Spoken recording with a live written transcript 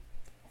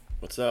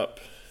What's up?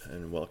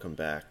 And welcome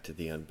back to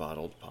the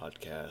Unbottled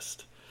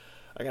Podcast.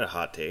 I got a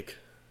hot take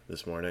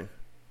this morning.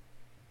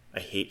 I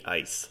hate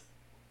ice.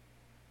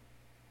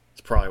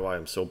 It's probably why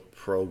I'm so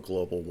pro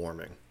global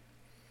warming.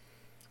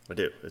 I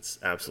do. It's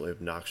absolutely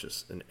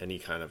obnoxious in any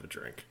kind of a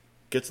drink.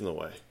 Gets in the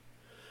way.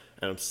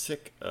 And I'm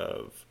sick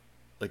of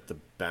the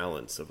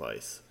balance of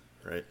ice,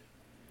 right?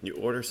 You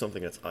order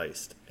something that's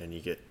iced and you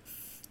get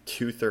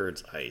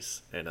 2/3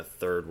 ice and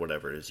 1/3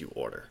 whatever it is you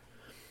order.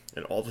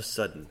 And all of a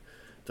sudden,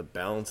 the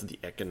balance of the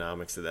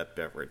economics of that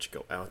beverage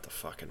go out the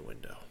fucking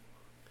window.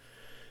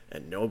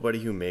 And nobody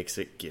who makes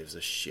it gives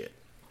a shit.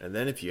 And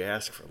then if you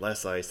ask for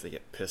less ice, they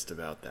get pissed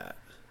about that.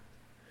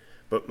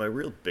 But my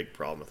real big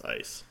problem with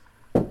ice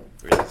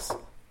is,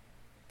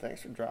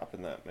 thanks for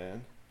dropping that,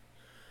 man,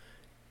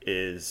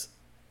 is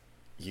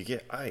you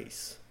get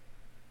ice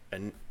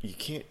and you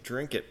can't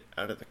drink it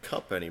out of the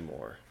cup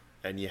anymore.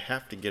 And you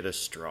have to get a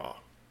straw.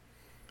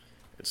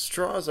 And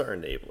straws are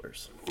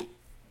enablers.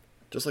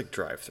 Just like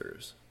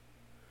drive-thrus.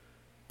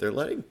 They're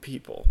letting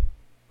people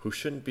who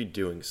shouldn't be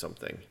doing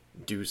something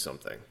do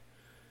something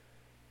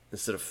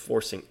instead of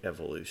forcing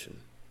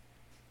evolution.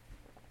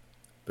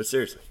 But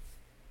seriously,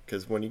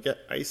 because when you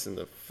get ice in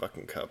the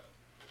fucking cup,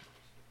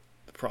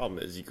 the problem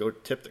is you go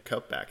tip the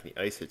cup back and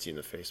the ice hits you in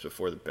the face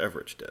before the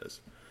beverage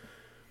does.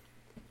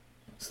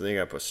 So then you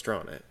gotta put a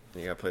straw in it.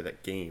 And you gotta play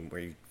that game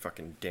where you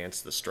fucking dance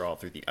the straw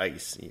through the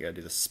ice. And you gotta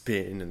do the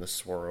spin and the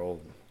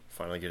swirl. And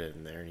finally get it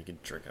in there and you can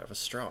drink out of a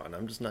straw. And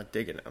I'm just not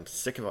digging it. I'm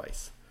sick of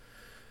ice.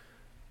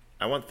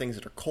 I want things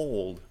that are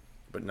cold,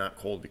 but not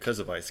cold because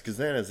of ice. Because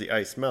then as the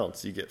ice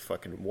melts, you get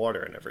fucking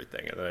water and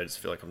everything. And then I just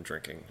feel like I'm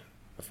drinking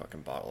a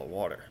fucking bottle of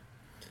water.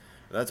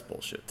 And that's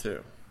bullshit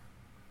too.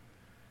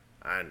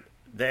 And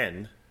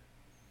then,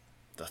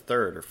 the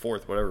third or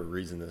fourth, whatever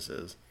reason this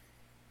is,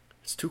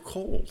 it's too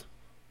cold.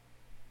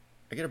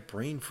 I get a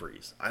brain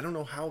freeze. I don't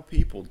know how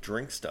people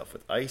drink stuff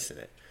with ice in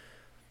it.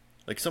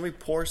 Like somebody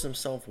pours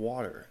themselves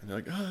water and they're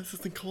like, oh, this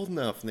isn't cold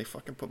enough. And they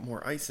fucking put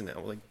more ice in it.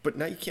 I'm like, but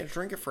now you can't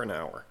drink it for an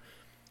hour.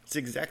 It's the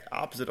exact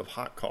opposite of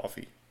hot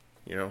coffee,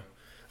 you know?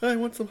 I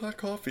want some hot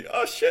coffee.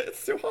 Oh shit,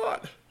 it's too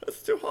hot.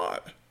 That's too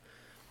hot.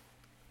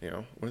 You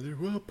know, or they're,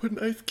 well, put an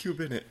ice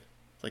cube in it.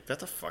 Like,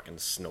 that's a fucking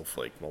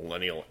snowflake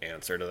millennial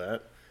answer to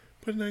that.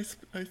 Put an ice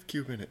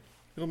cube in it.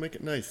 It'll make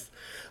it nice.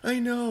 I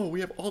know,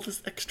 we have all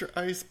this extra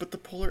ice, but the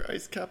polar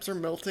ice caps are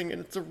melting, and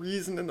it's a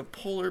reason in the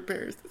polar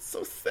bears. It's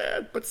so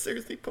sad, but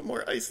seriously, put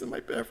more ice in my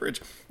beverage.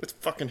 It's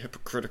fucking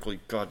hypocritical, you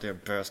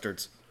goddamn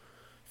bastards.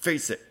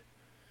 Face it.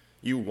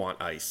 You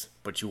want ice,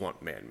 but you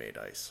want man-made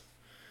ice.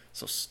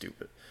 So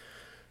stupid.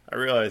 I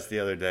realized the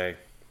other day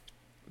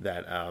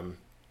that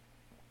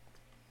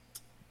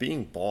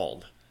being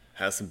bald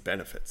has some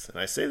benefits. And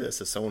I say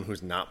this as someone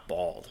who's not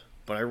bald.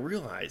 But I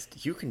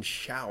realized you can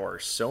shower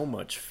so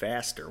much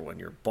faster when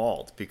you're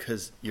bald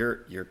because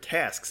your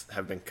tasks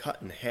have been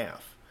cut in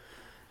half.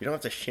 You don't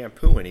have to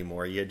shampoo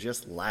anymore. You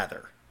just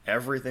lather.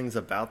 Everything's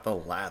about the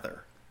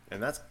lather.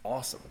 And that's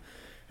awesome.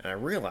 And I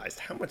realized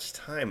how much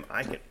time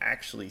I can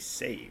actually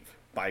save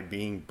by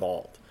being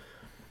bald.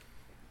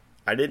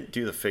 I didn't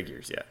do the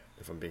figures yet,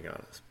 if I'm being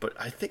honest. But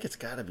I think it's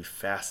got to be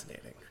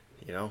fascinating,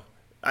 you know?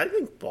 I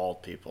think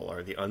bald people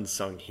are the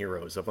unsung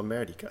heroes of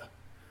America,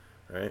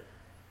 right?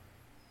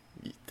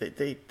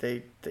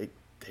 They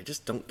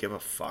just don't give a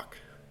fuck.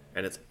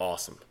 And it's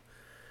awesome.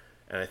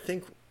 And I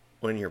think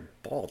when you're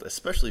bald,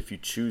 especially if you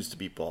choose to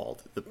be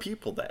bald, the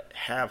people that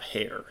have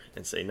hair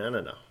and say,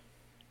 no,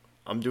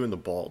 I'm doing the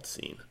bald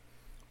scene,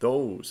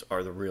 those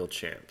are the real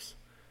champs.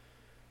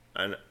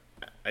 And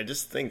I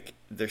just think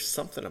there's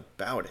something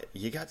about it.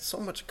 You got so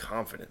much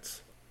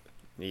confidence.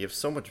 You have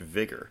so much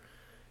vigor.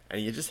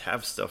 And you just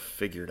have stuff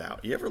figured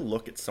out. You ever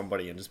look at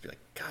somebody and just be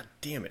like, God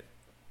damn it.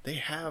 They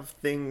have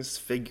things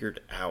figured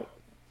out.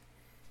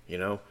 You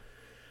know?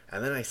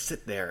 And then I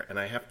sit there and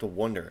I have to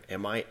wonder,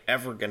 am I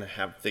ever going to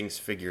have things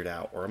figured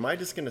out? Or am I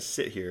just going to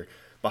sit here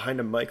behind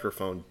a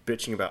microphone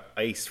bitching about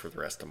ice for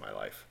the rest of my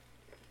life?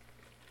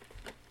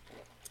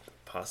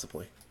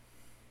 Possibly.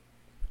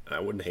 And I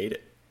wouldn't hate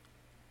it.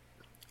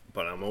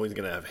 But I'm always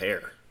going to have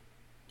hair.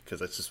 Because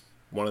that's just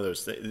one of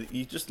those things.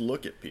 You just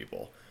look at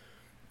people,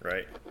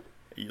 right?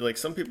 Like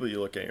some people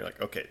you look at and you're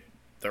like, okay,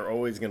 they're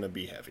always going to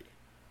be heavy.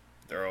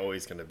 They're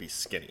always going to be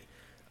skinny.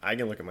 I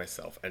can look at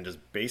myself and just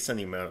based on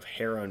the amount of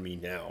hair on me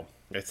now,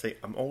 I'd say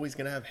I'm always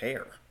going to have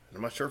hair. And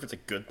I'm not sure if it's a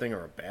good thing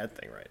or a bad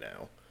thing right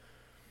now.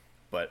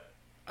 But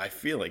I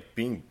feel like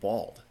being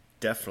bald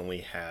definitely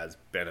has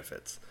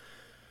benefits.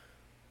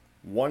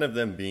 One of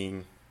them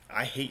being,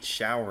 I hate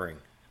showering.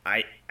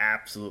 I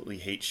absolutely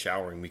hate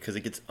showering because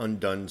it gets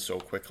undone so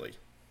quickly.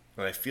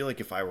 And I feel like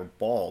if I were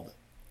bald,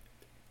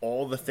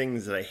 all the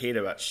things that I hate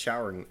about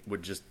showering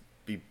would just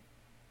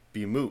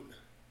be moot.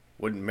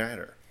 Wouldn't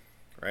matter,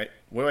 right?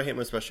 What do I hate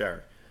most about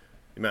showering?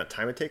 The amount of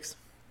time it takes,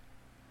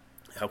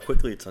 how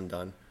quickly it's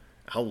undone,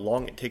 how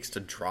long it takes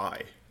to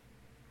dry,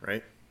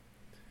 right?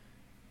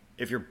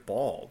 If you're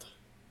bald,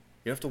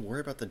 you don't have to worry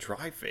about the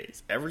dry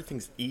phase.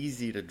 Everything's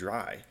easy to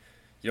dry.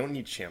 You don't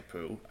need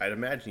shampoo. I'd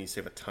imagine you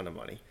save a ton of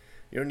money.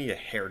 You don't need a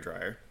hair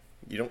dryer.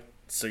 You don't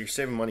So you're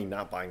saving money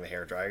not buying the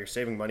hairdryer. You're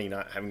saving money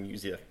not having to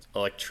use the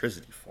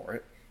electricity for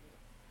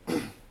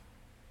it.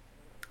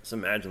 So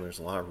imagine there's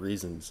a lot of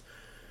reasons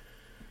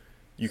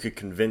you could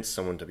convince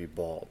someone to be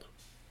bald.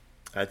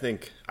 I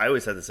think I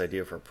always had this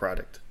idea for a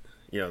product.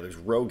 There's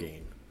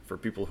Rogaine for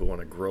people who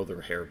want to grow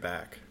their hair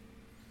back.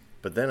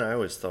 But then I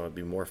always thought it'd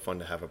be more fun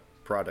to have a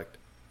product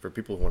for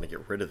people who want to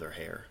get rid of their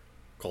hair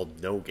called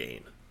No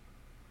Gain.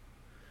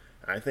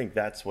 I think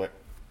that's what...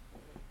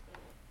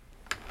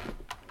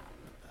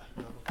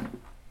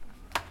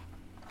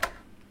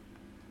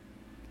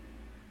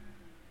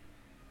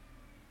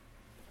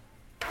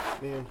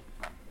 Man,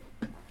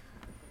 the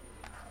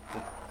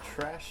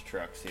trash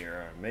trucks here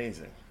are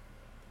amazing.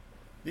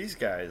 These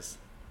guys,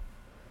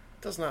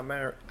 does not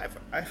matter.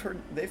 I've heard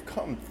they've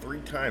come 3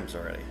 times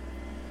already.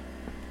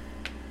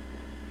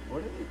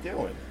 What are they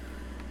doing?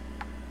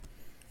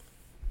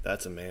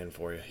 That's a man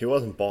for you. He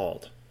wasn't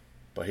bald,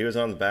 but he was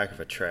on the back of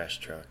a trash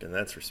truck, and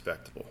that's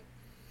respectable.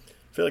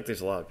 I feel like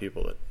there's a lot of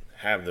people that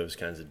have those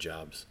kinds of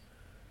jobs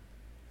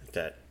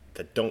that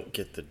don't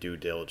get the due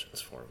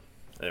diligence for them.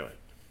 Anyway,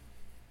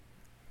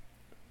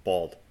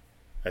 bald.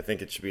 I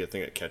think it should be a thing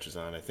that catches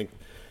on. I think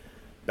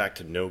back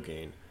to No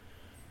Gain.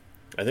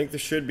 I think there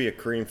should be a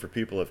cream for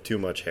people who have too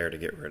much hair to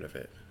get rid of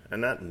it.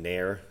 And not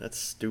Nair. That's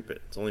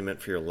stupid. It's only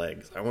meant for your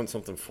legs. I want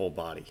something full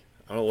body.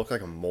 I want to look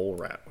like a mole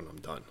rat when I'm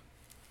done.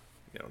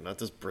 Not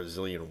this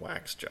Brazilian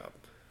wax job.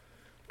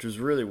 Which is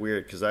really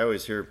weird because I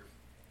always hear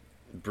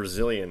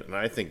Brazilian and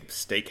I think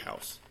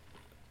steakhouse.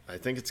 I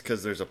think it's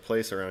because there's a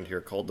place around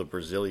here called the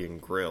Brazilian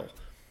Grill.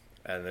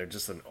 And they're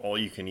just an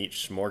all-you-can-eat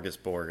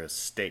smorgasbord of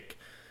steak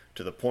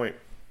to the point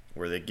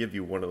where they give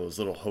you one of those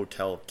little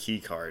hotel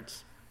key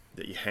cards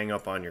that you hang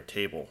up on your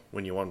table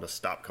when you want them to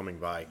stop coming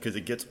by because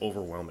it gets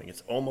overwhelming.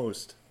 It's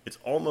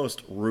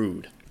almost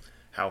rude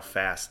how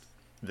fast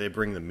they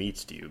bring the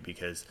meats to you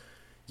because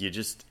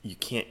you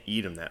can't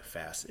eat them that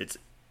fast.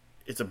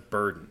 It's a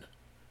burden,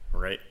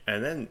 right?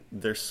 And then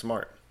they're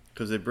smart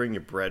because they bring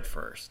you bread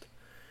first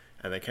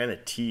and they kind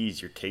of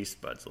tease your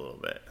taste buds a little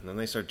bit, and then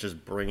they start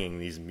just bringing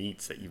these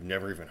meats that you've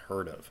never even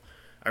heard of.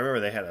 I remember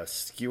they had a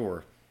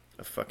skewer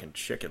of fucking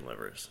chicken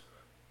livers.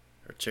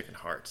 Or chicken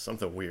hearts,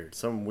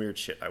 some weird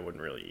shit I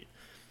wouldn't really eat.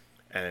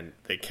 And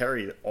they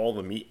carry all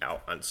the meat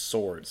out on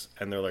swords,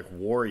 and they're like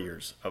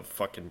warriors of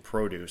fucking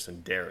produce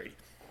and dairy.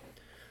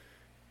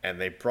 And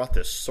they brought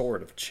this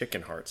sword of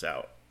chicken hearts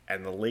out,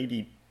 and the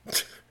lady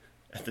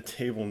at the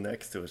table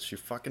next to us, she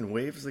fucking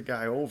waves the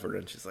guy over,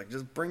 and she's like,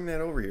 just bring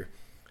that over here.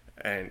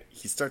 And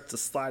he starts to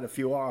slide a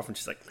few off, and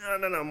she's like,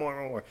 no,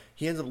 more.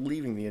 He ends up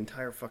leaving the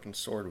entire fucking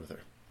sword with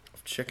her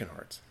of chicken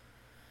hearts.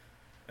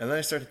 And then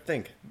I started to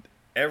think,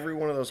 every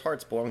one of those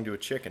hearts belong to a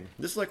chicken.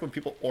 This is like when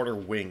people order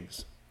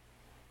wings.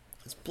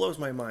 This blows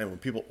my mind when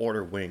people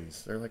order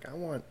wings. They're like, I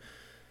want,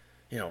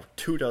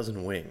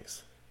 24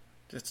 wings.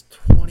 That's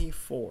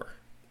 24.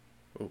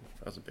 Oh,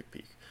 that was a big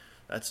peek.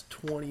 That's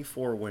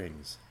 24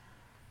 wings.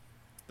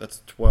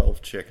 That's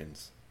 12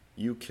 chickens.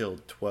 You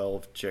killed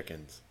 12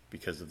 chickens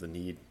because of the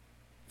need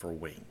for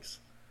wings.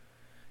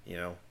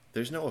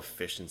 There's no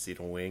efficiency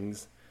to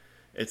wings.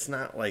 It's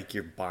not like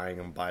you're buying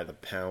them by the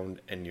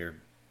pound and you're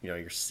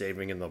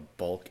saving in the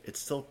bulk. It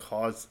still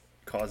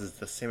causes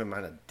the same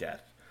amount of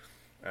death.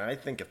 And I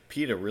think if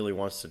PETA really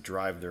wants to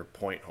drive their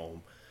point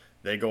home,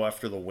 they go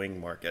after the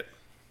wing market.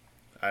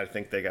 I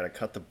think they got to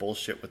cut the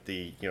bullshit with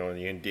the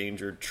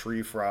endangered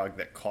tree frog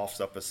that coughs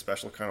up a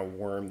special kind of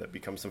worm that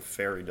becomes some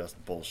fairy dust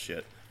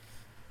bullshit.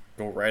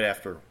 Go right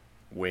after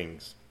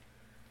wings.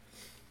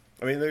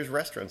 I mean, there's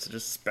restaurants that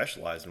just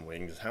specialize in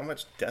wings. How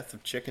much death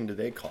of chicken do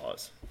they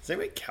cause? Does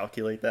anybody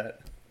calculate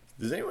that?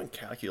 Does anyone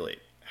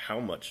calculate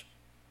how much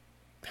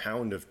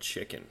pound of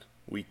chicken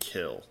we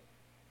kill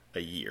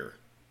a year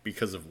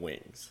because of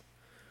wings?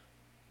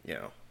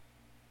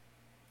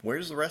 Where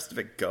does the rest of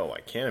it go?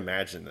 I can't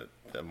imagine that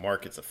the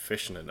market's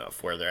efficient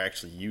enough where they're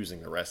actually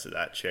using the rest of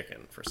that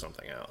chicken for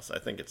something else. I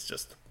think it's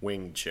just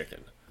winged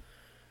chicken.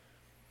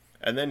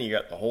 And then you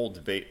got the whole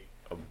debate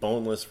of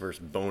boneless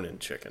versus bone-in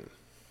chicken,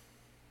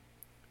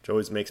 which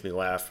always makes me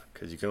laugh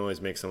because you can always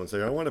make someone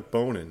say, I want it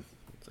bone-in.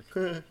 It's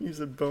like, you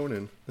said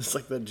bone-in. It's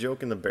like that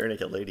joke in the Bare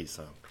Naked Ladies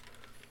song.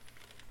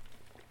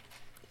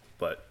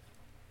 But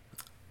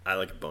I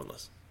like it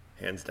boneless,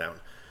 hands down.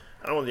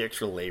 I don't want the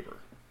extra labor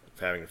of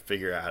having to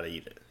figure out how to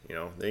eat it.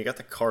 Then you got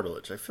the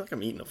cartilage. I feel like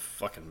I'm eating a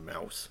fucking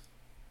mouse.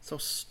 It's so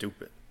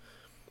stupid.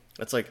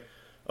 It's like,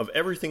 of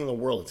everything in the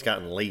world, it's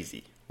gotten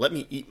lazy. Let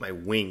me eat my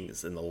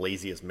wings in the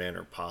laziest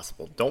manner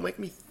possible. Don't make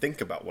me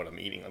think about what I'm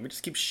eating. Let me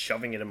just keep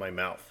shoving it in my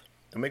mouth.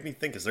 Don't make me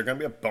think, is there going to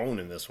be a bone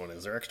in this one?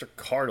 Is there extra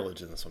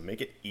cartilage in this one?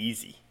 Make it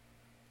easy,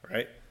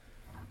 right?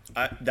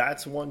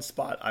 That's one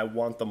spot I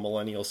want the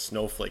millennial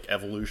snowflake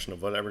evolution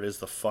of whatever it is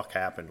the fuck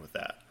happened with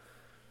that.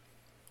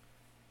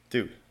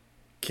 Dude,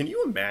 can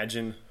you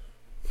imagine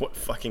what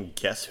fucking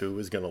Guess Who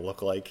is going to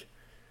look like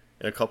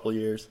in a couple of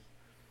years?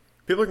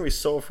 People are going to be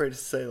so afraid to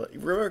say, like,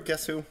 remember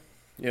Guess Who?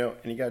 And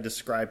you got to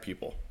describe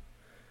people.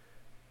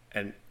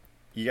 And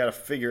you got to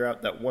figure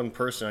out that one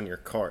person on your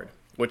card,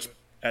 which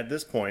at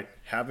this point,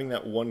 having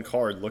that one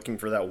card looking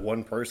for that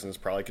one person is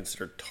probably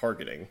considered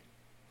targeting.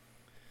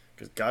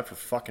 Because God for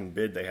fucking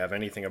bid they have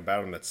anything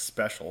about them that's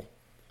special.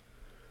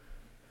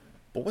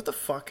 But what the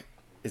fuck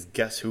is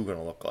Guess Who going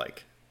to look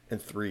like in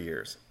 3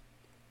 years?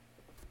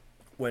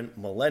 When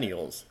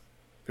millennials,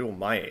 people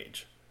my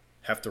age,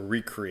 have to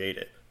recreate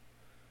it.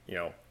 You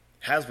know,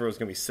 Hasbro's going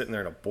to be sitting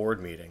there in a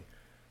board meeting.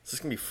 It's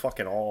just going to be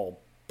fucking all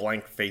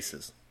blank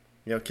faces.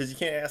 You know, because you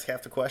can't ask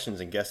half the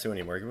questions in Guess Who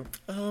anymore. You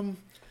go,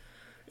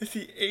 is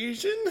he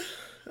Asian?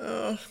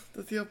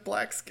 Does he have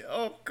black skin?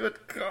 Oh, good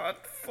God,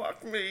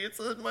 fuck me. It's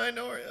a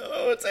minority.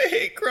 Oh, it's a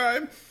hate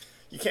crime.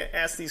 You can't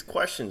ask these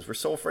questions. We're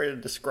so afraid to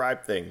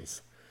describe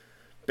things.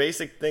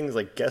 Basic things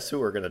like Guess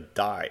Who are going to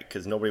die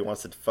because nobody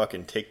wants to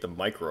fucking take the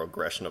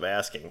microaggression of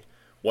asking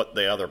what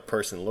the other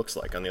person looks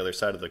like on the other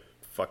side of the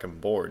fucking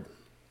board.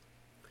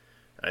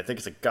 And I think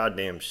it's a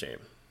goddamn shame.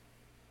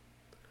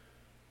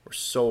 We're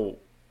so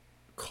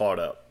caught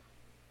up,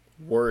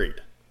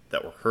 worried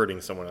that we're hurting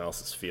someone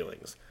else's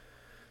feelings,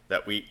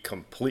 that we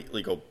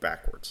completely go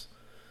backwards.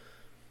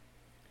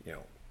 You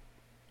know,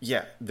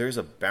 yeah, there's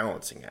a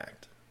balancing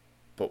act,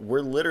 but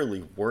we're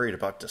literally worried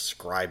about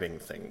describing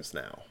things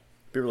now.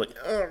 People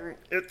are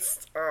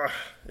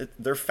like,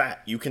 they're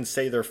fat. You can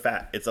say they're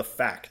fat. It's a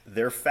fact.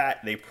 They're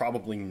fat. They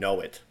probably know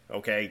it.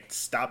 Okay?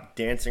 Stop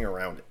dancing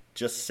around it.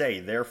 Just say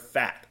they're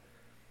fat.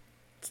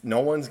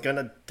 No one's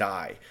gonna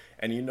die.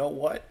 And you know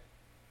what?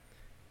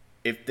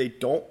 If they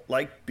don't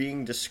like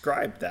being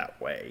described that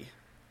way,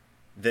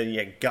 then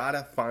you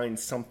gotta find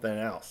something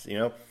else, you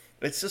know?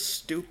 It's just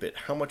stupid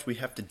how much we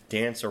have to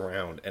dance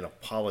around and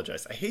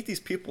apologize. I hate these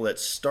people that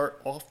start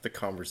off the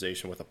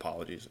conversation with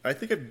apologies. I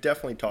think I've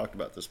definitely talked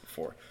about this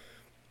before.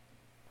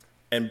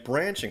 And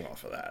branching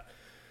off of that,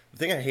 the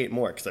thing I hate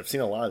more, because I've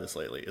seen a lot of this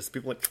lately, is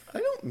people like, I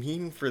don't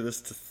mean for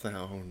this to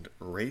sound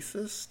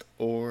racist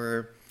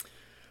or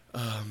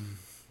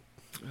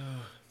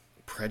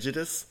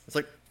prejudice. It's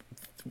like,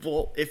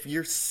 well, if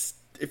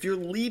you're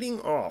leading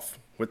off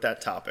with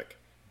that topic,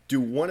 do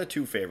one of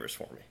two favors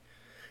for me.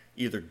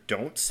 Either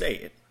don't say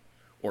it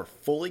or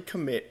fully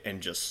commit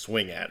and just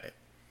swing at it.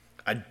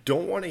 I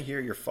don't want to hear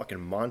your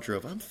fucking mantra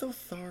of, I'm so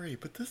sorry,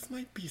 but this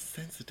might be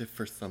sensitive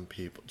for some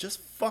people. Just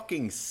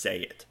fucking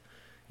say it,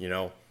 you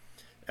know?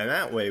 And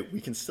that way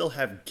we can still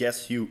have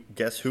Guess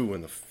Who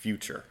in the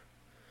future.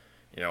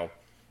 You know?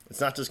 It's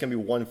not just going to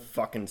be one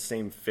fucking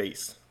same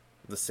face.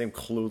 The same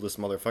clueless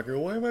motherfucker.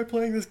 Why am I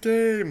playing this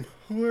game?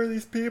 Who are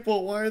these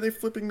people? Why are they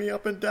flipping me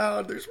up and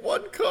down? There's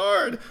one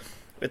card.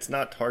 It's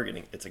not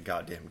targeting. It's a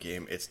goddamn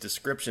game. It's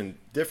description.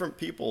 Different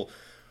people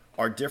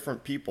are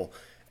different people.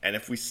 And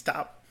if we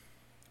stop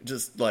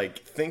just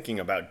like thinking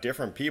about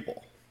different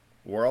people,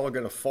 we're all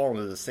going to fall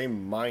into the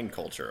same mind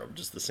culture of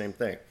just the same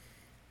thing.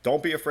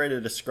 Don't be afraid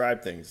to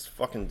describe things.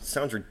 Fucking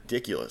sounds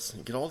ridiculous.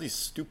 You get all these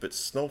stupid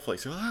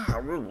snowflakes. Just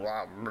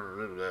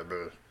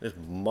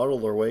muddle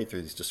their way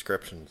through these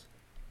descriptions.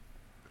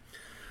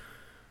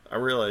 I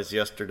realized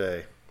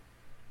yesterday,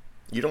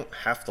 you don't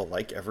have to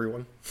like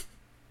everyone.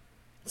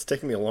 It's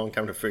taken me a long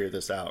time to figure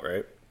this out,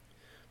 right?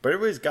 But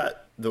everybody's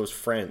got those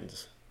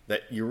friends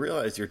that you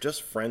realize you're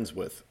just friends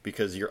with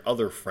because your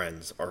other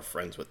friends are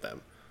friends with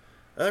them.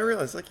 And I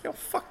realized, like,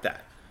 fuck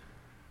that.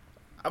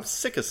 I'm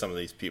sick of some of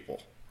these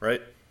people,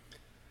 right?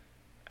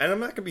 And I'm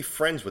not going to be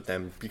friends with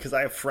them because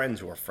I have friends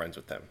who are friends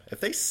with them.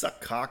 If they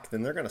suck cock,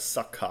 then they're going to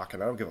suck cock,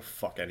 and I don't give a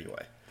fuck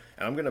anyway.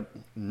 And I'm going to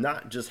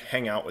not just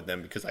hang out with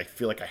them because I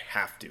feel like I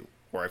have to,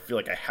 or I feel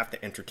like I have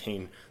to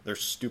entertain their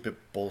stupid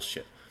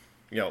bullshit.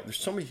 You know, there's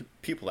so many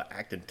people that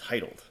act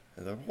entitled.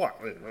 And they're, what?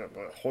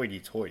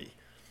 Hoity-toity.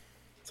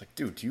 It's like,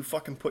 dude, do you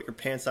fucking put your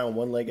pants on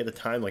one leg at a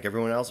time like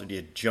everyone else, or do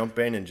you jump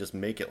in and just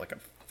make it like a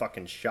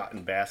fucking shot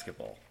in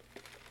basketball?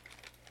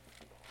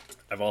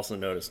 I've also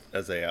noticed,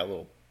 as a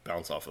little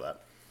bounce off of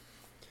that,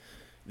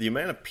 the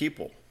amount of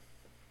people,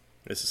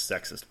 this is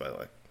sexist, by the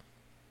way,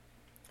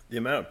 the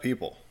amount of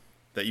people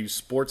that use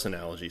sports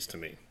analogies to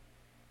me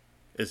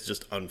is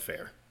just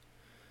unfair.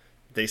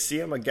 They see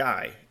I'm a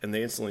guy, and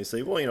they instantly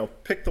say, well,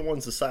 pick the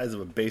ones the size of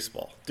a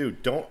baseball.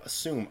 Dude, don't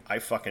assume I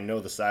fucking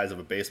know the size of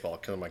a baseball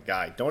because I'm a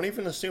guy. Don't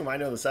even assume I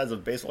know the size of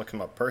a baseball because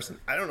I'm a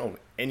person. I don't know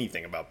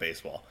anything about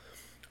baseball.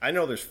 I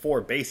know there's 4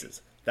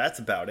 bases. That's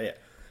about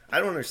it. I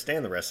don't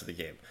understand the rest of the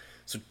game.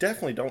 So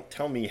definitely don't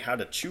tell me how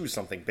to choose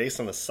something based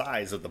on the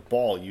size of the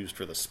ball used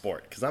for the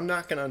sport, because I'm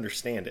not going to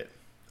understand it.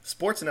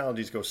 Sports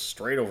analogies go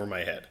straight over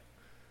my head.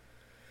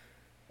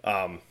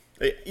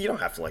 You don't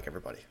have to like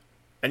everybody.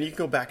 And you can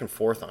go back and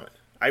forth on it.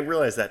 I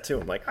realize that too.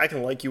 I'm like, I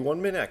can like you 1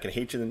 minute, I can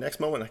hate you the next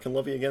moment, I can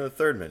love you again the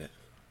third minute.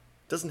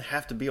 It doesn't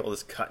have to be all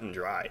this cut and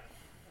dry.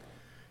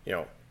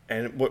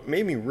 And what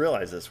made me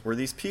realize this were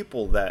these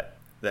people that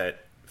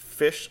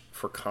fish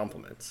for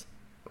compliments,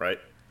 right?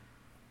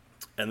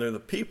 And they're the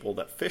people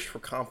that fish for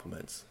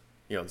compliments.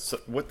 So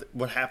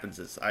what happens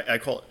is, I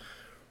call it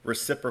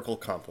reciprocal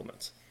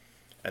compliments.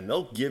 And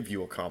they'll give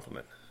you a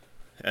compliment.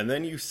 And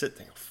then you sit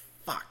there,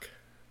 fuck.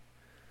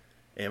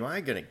 Am I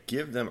going to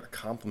give them a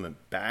compliment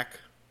back?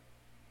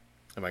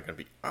 Am I going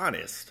to be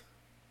honest?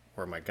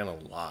 Or am I going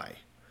to lie?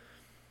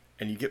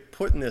 and you get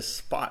put in this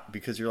spot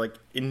because you're like,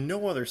 in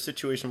no other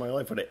situation in my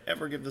life would I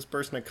ever give this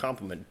person a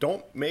compliment.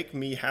 Don't make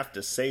me have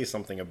to say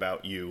something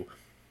about you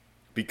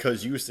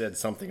because you said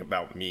something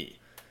about me.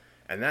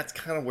 And that's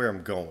kind of where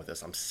I'm going with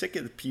this. I'm sick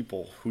of the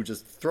people who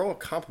just throw a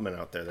compliment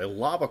out there. They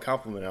lob a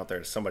compliment out there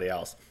to somebody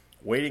else,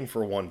 waiting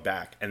for one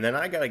back. And then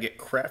I got to get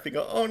crappy,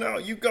 go, oh no,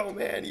 you go,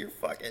 man. You're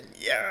fucking,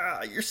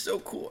 yeah, you're so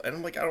cool. And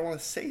I'm like, I don't want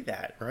to say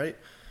that, right?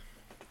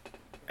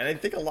 And I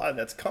think a lot of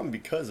that's come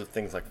because of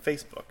things like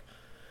Facebook.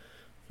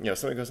 You know,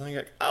 somebody goes,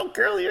 like, oh,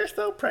 girl, you're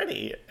so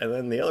pretty. And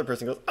then the other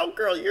person goes, oh,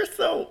 girl, you're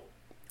so...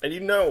 And you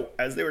know,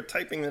 as they were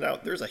typing it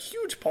out, there's a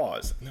huge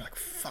pause. And they're like,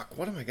 fuck,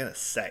 what am I going to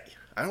say?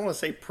 I don't want to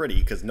say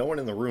pretty because no one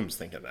in the room's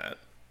thinking that.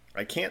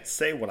 I can't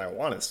say what I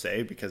want to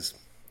say because,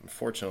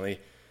 unfortunately,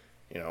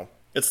 you know,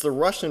 it's the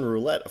Russian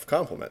roulette of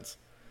compliments.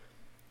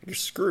 You're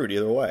screwed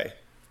either way.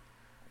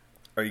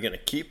 Are you going to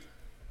keep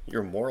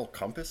your moral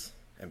compass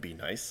and be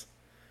nice?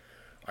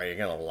 Are you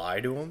going to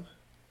lie to them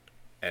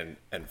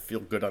and feel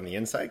good on the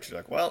inside? Because you're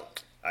like, well,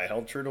 I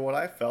held true to what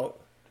I felt.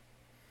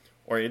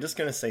 Or are you just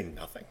going to say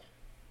nothing?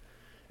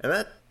 And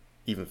that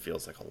even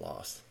feels like a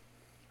loss.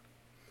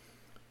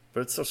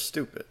 But it's so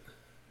stupid.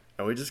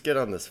 And we just get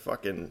on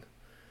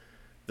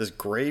this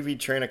gravy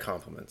train of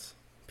compliments.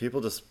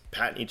 People just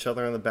patting each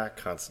other on the back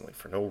constantly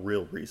for no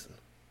real reason.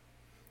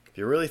 If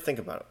you really think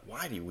about it,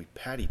 why do we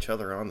pat each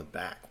other on the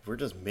back? We're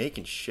just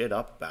making shit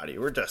up about it.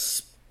 We're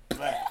just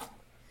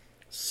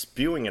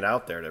spewing it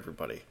out there to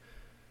everybody.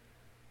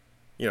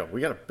 You know,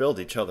 we got to build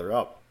each other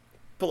up.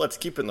 But let's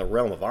keep it in the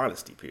realm of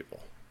honesty, people.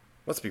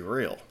 Let's be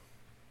real.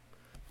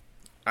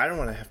 I don't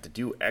want to have to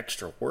do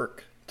extra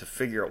work to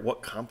figure out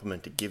what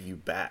compliment to give you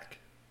back.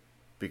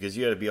 Because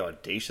you had to be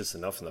audacious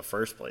enough in the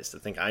first place to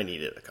think I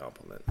needed a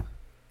compliment.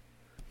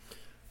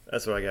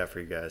 That's what I got for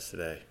you guys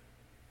today.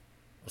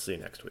 I'll see you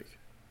next week.